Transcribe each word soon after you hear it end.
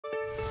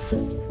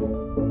Setup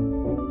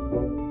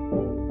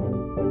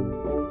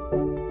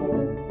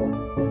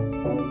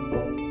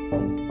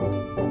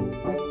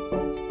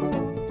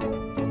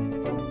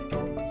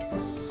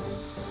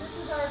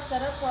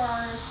for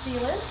our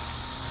sealant.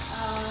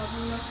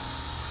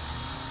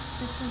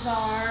 This is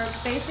our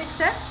basic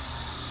set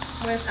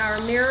with our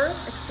mirror,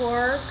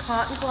 explorer,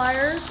 cotton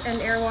pliers,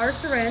 and air water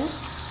syringe.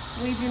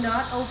 We do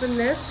not open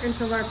this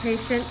until our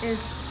patient is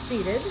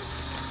seated.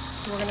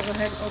 So we're going to go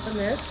ahead and open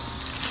this.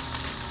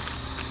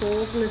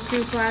 Pull from the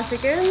two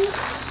plastic ends,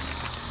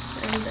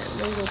 and then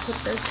we will put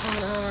this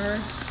on our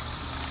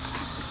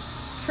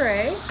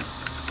tray.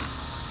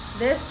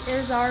 This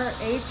is our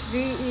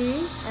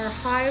HVE, our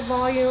high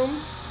volume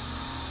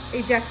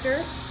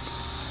ejector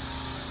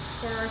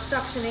for our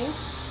suctioning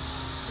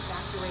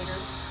evacuator.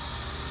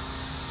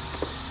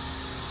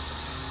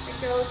 It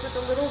goes with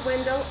a little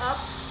window up,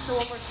 so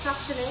when we're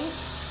suctioning,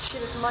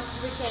 get as much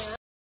as we can.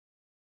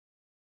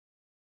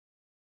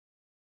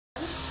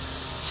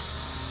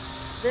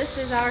 This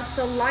is our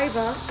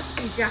saliva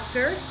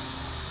ejector,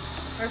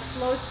 our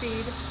slow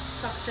speed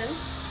suction.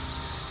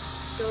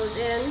 Goes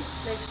in.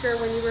 Make sure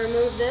when you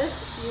remove this,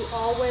 you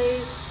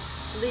always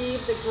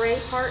leave the gray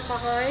part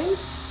behind.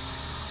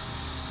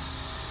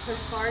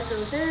 Push hard,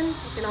 goes in.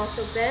 You can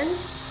also bend.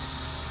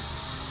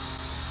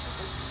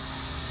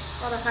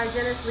 A lot of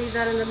hygienists leave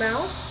that in the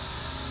mouth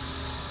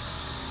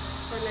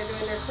when they're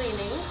doing their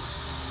cleanings.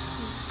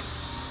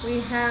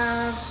 We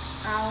have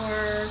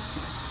our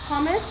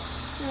pumice.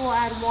 We will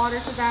add water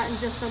to that in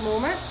just a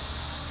moment.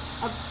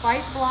 A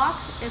bite block.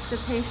 If the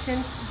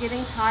patient's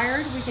getting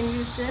tired, we can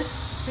use this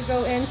to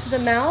go into the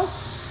mouth,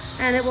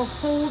 and it will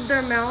hold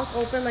their mouth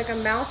open like a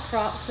mouth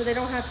prop, so they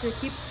don't have to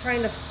keep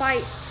trying to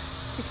fight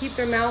to keep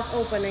their mouth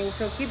opening.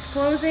 So it keeps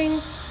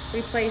closing.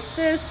 Replace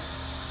this.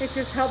 It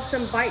just helps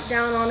them bite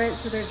down on it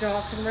so their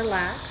jaw can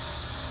relax.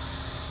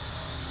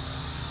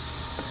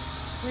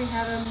 We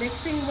have a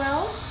mixing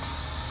well.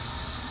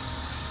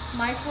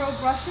 Micro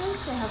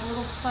brushes. They have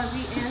little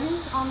fuzzy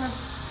ends on the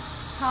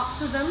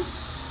tops of them,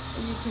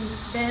 and you can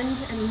just bend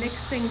and mix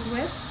things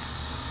with.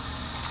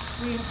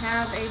 We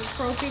have a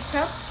prophy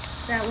cup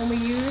that when we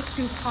use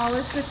to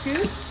polish the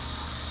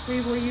tooth,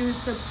 we will use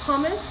the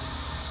pumice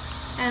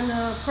and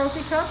the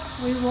prophy cup.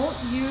 We won't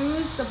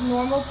use the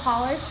normal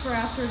polish for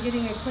after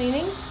getting a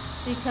cleaning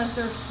because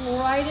there's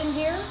fluoride in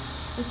here.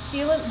 The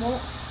sealant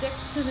won't stick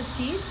to the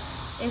teeth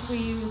if we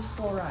use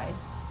fluoride.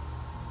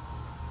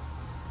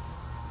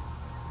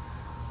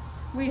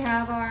 We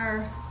have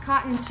our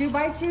cotton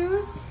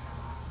 2x2s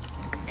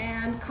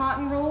and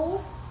cotton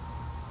rolls.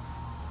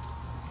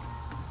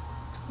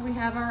 We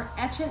have our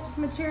etchant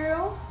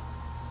material.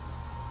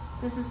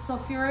 This is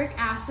sulfuric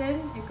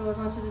acid. It goes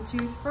onto the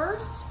tooth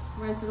first,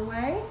 rinse it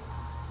away.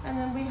 And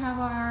then we have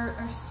our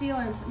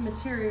sealant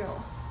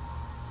material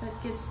that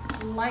gets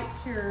light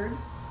cured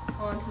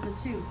onto the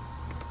tooth.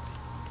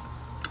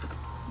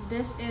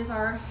 This is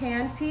our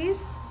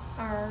handpiece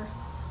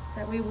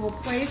that we will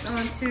place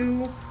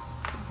onto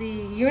the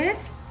unit.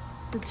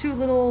 The two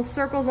little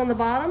circles on the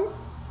bottom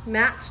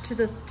match to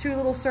the two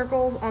little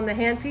circles on the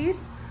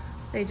handpiece.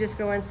 They just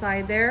go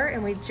inside there,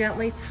 and we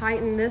gently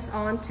tighten this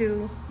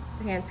onto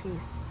the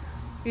handpiece.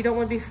 You don't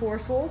want to be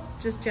forceful,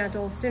 just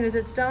gentle. As soon as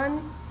it's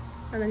done,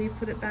 and then you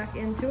put it back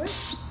into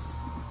it.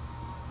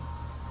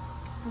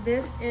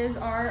 This is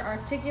our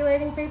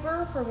articulating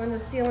paper for when the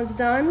sealant's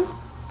done.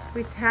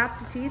 We tap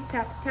the teeth,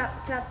 tap,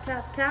 tap, tap,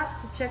 tap,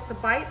 tap to check the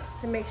bite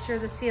to make sure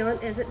the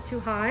sealant isn't too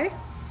high.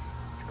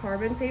 It's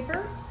carbon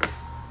paper.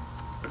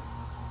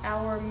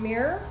 Our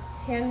mirror,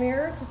 hand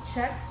mirror to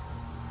check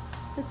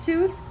the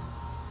tooth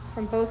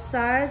from both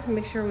sides and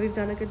make sure we've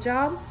done a good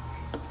job.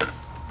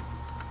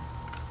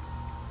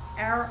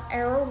 Our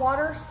air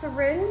water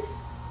syringe.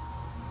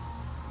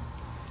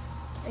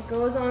 It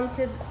goes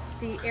onto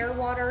the air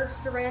water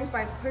syringe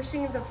by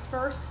pushing the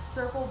first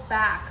circle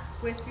back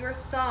with your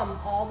thumb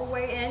all the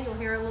way in. You'll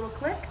hear a little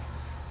click.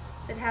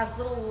 It has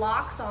little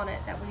locks on it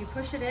that when you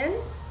push it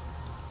in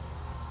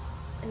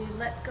and you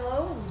let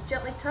go and you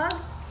gently tug,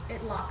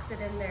 it locks it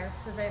in there.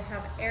 So they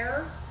have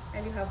air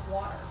and you have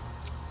water.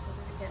 So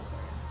do it again for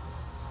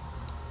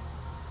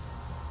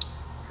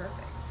you.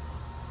 Perfect.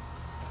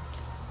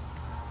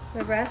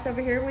 The rest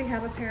over here, we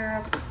have a pair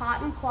of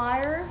cotton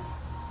pliers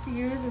to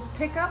use as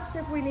pickups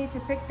if we need to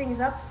pick things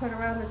up, put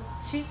around the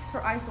cheeks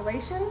for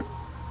isolation.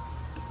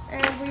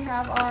 And we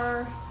have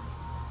our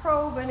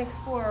probe and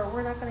explorer.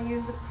 We're not going to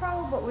use the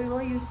probe, but we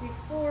will use the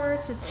explorer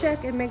to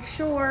check and make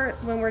sure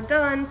when we're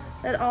done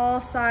that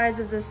all sides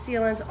of the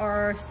sealant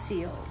are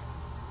sealed.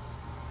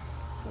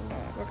 So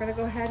we're going to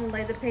go ahead and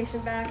lay the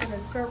patient back in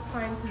a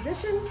supine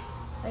position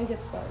and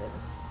get started.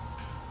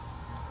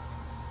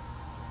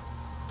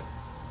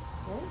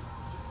 Okay.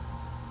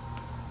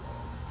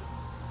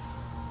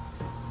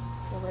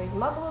 We'll raise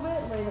them up a little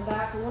bit, lay them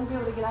back. We won't be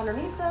able to get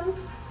underneath them.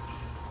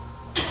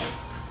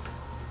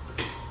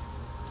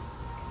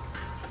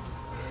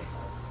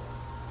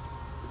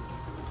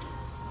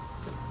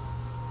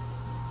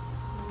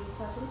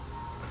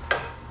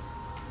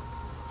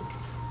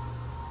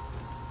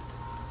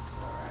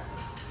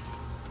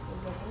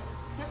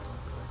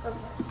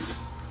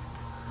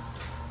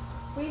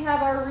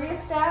 have our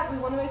rheostat, we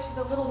want to make sure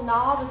the little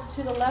knob is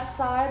to the left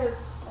side or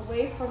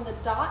away from the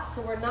dot,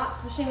 so we're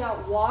not pushing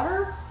out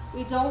water.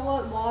 We don't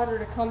want water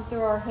to come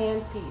through our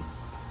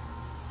handpiece.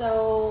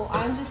 So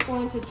I'm just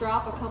going to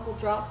drop a couple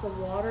drops of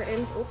water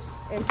into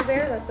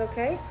there. That's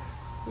okay.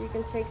 You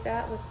can take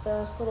that with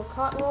the little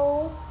cotton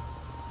roll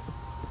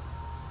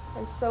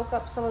and soak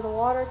up some of the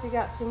water if you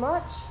got too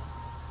much.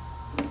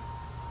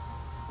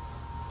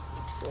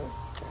 So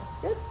that's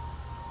good.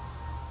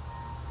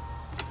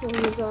 We'll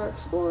use our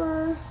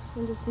Explorer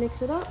and just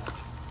mix it up.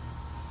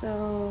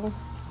 So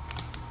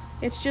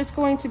it's just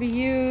going to be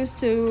used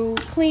to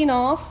clean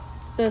off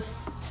the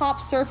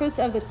top surface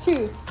of the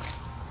tooth.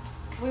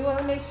 We want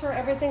to make sure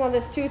everything on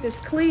this tooth is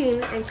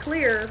clean and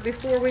clear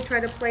before we try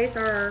to place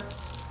our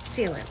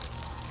sealant.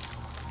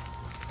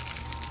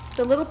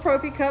 The little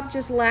prophy cup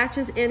just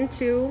latches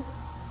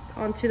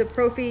onto the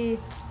prophy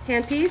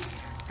handpiece.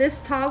 This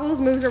toggles,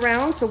 moves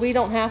around, so we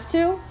don't have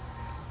to.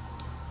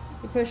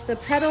 You push the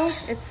pedal,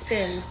 it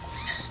spins.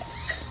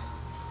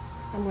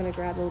 I'm going to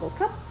grab a little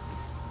cup.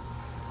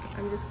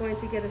 I'm just going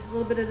to get a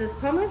little bit of this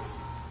pumice.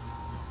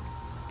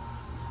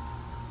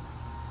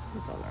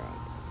 It's on there.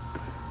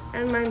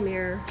 And my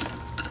mirror.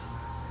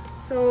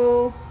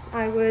 So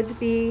I would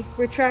be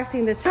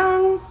retracting the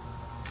tongue.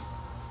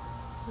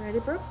 Ready,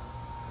 bro?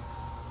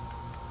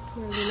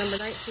 We're gonna do number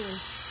 19. Oh,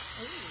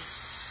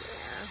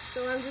 yeah. So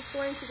I'm just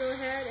going to go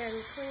ahead and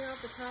clean off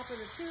the top of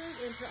the tooth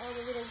into all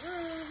the little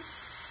grooves.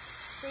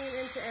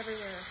 Clean into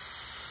everywhere.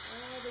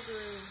 All the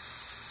grooves.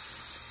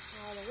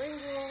 All the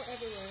lingual,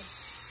 everywhere.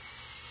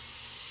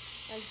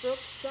 And Brooke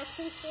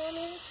suctions for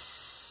me.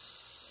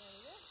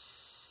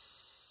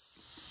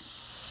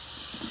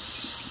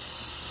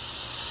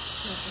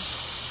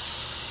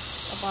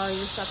 I'll borrow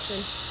your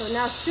suction. So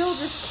now she'll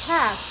just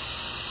catch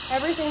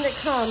everything that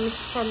comes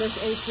from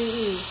this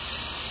HVE.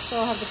 So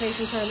I'll have the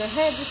patient turn their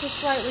head just a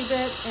slightly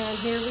bit, and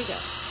here we go.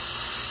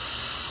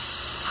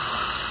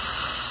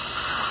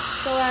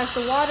 So as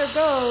the water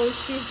goes,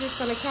 she's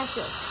just going to catch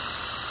it.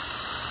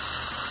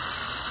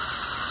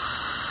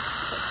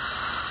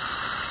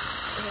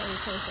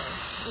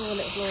 A little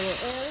bit, blow a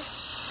little air.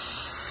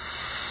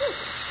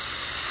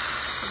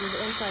 I'll do the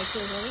inside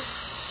too, honey.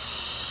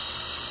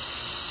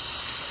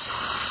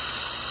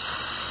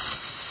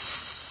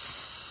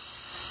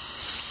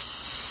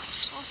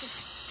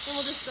 And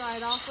we'll just dry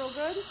it off real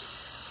good.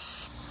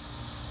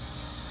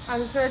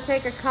 I'm just going to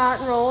take a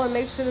cotton roll and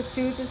make sure the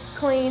tooth is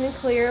clean and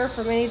clear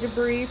from any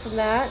debris from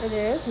that. It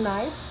is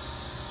nice.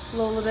 A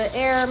little bit of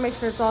air, make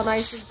sure it's all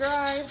nice and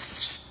dry.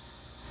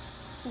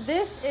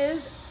 This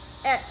is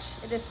Etch.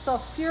 It is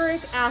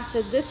sulfuric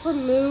acid. This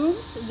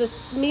removes the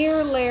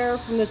smear layer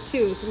from the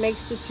tooth. It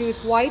makes the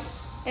tooth white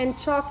and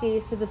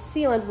chalky so the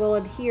sealant will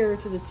adhere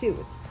to the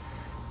tooth.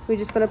 We're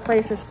just going to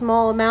place a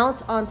small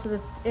amount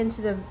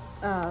into the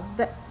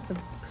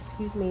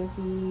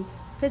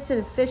pits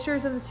and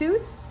fissures of the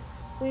tooth.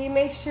 We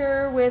make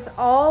sure with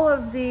all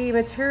of the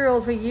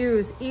materials we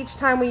use, each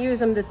time we use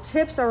them, the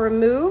tips are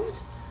removed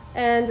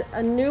and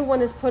a new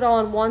one is put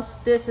on once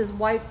this is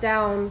wiped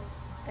down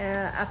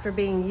after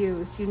being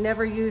used. You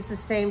never use the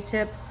same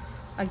tip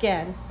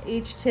again.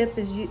 Each tip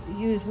is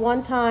used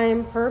one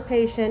time per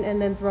patient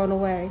and then thrown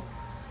away.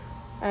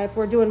 If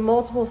we're doing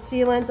multiple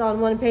sealants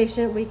on one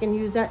patient, we can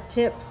use that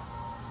tip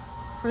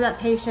for that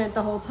patient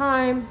the whole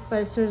time,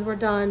 but as soon as we're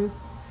done,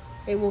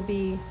 it will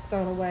be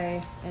thrown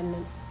away and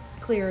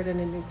cleared and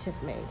a new tip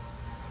made.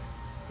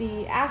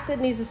 The acid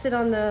needs to sit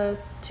on the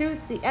tooth,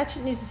 the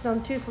etchant needs to sit on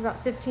the tooth for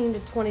about 15 to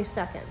 20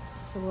 seconds.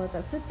 So we'll let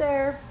that sit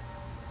there.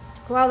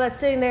 While that's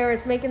sitting there,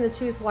 it's making the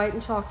tooth white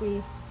and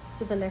chalky,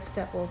 so the next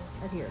step will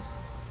adhere.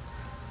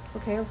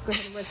 Okay, let's go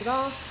ahead and rinse it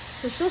off.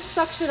 So she'll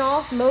suction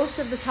off most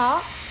of the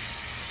top,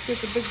 get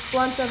the big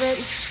blunt of it,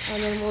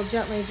 and then we'll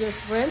gently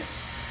just rinse.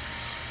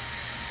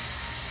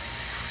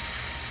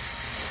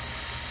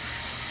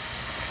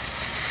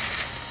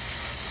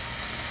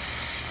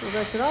 We'll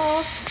rinse it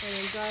off and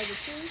then dry the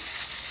tooth.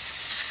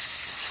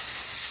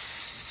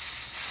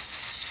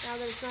 Now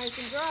that it's nice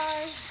and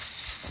dry,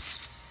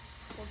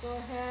 we'll go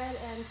ahead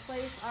and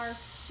place our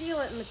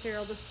sealant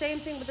material. The same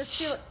thing with the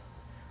sealant.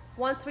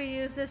 Once we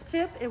use this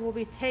tip, it will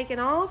be taken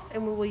off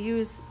and we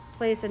will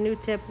place a new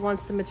tip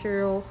once the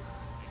material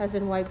has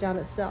been wiped down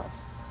itself.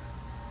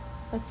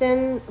 A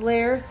thin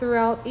layer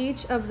throughout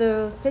each of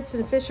the pits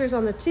and fissures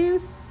on the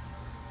tooth.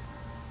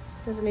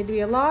 Doesn't need to be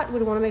a lot. We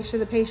want to make sure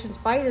the patient's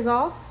bite is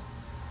off.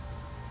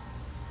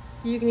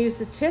 You can use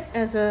the tip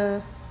as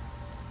a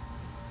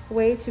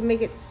way to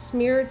make it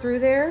smeared through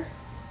there.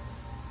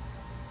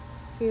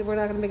 See, we're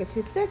not going to make it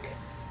too thick.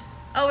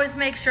 Always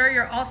make sure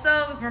you're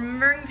also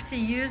remembering to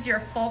use your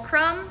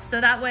fulcrum, so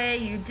that way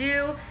you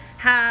do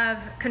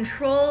have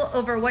control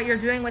over what you're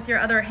doing with your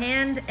other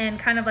hand and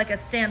kind of like a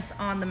stance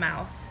on the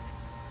mouth.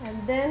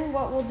 And then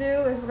what we'll do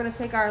is we're going to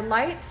take our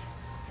light,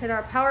 hit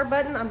our power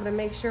button. I'm going to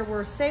make sure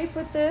we're safe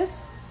with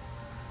this.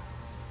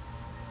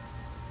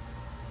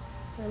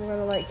 And we're going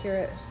to light cure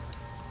it.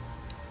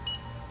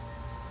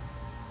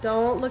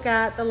 Don't look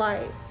at the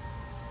light.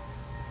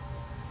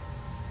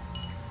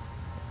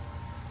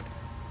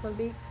 One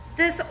beat.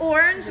 This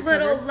orange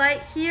little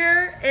light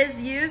here is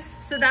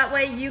used so that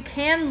way you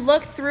can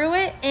look through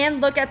it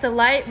and look at the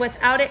light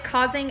without it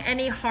causing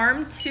any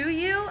harm to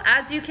you.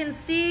 As you can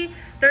see,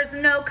 there's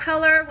no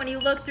color when you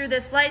look through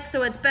this light,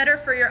 so it's better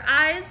for your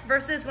eyes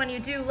versus when you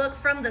do look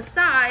from the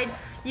side,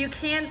 you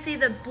can see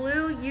the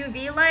blue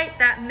UV light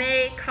that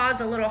may cause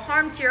a little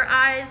harm to your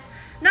eyes.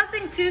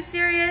 Nothing too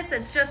serious,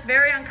 it's just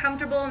very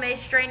uncomfortable, may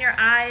strain your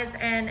eyes,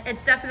 and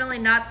it's definitely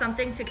not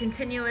something to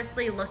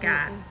continuously look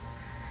at.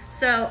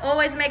 So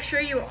always make sure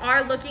you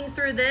are looking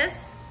through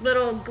this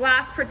little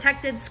glass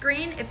protected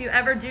screen if you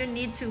ever do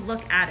need to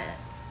look at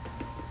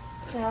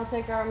it. Now I'll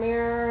take our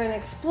mirror and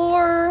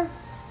explore.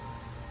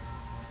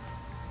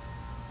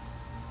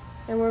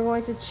 And we're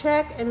going to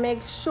check and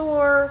make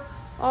sure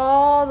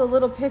all the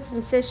little pits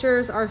and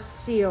fissures are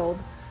sealed.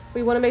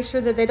 We want to make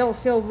sure that they don't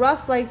feel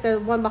rough like the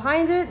one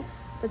behind it,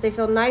 that they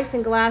feel nice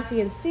and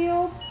glassy and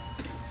sealed.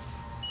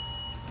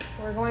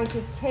 We're going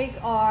to take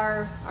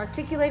our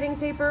articulating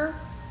paper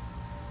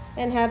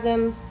and have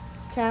them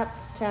tap,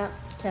 tap,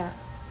 tap.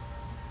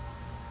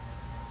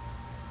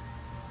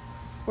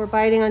 We're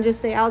biting on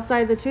just the outside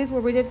of the tooth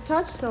where we did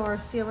touch, so our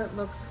sealant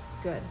looks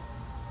good.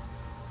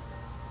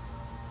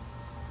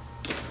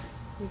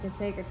 You can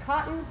take a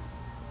cotton,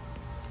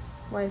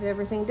 wipe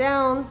everything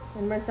down,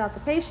 and rinse out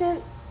the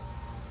patient.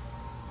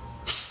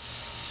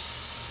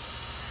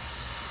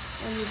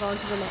 And move on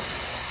to the next.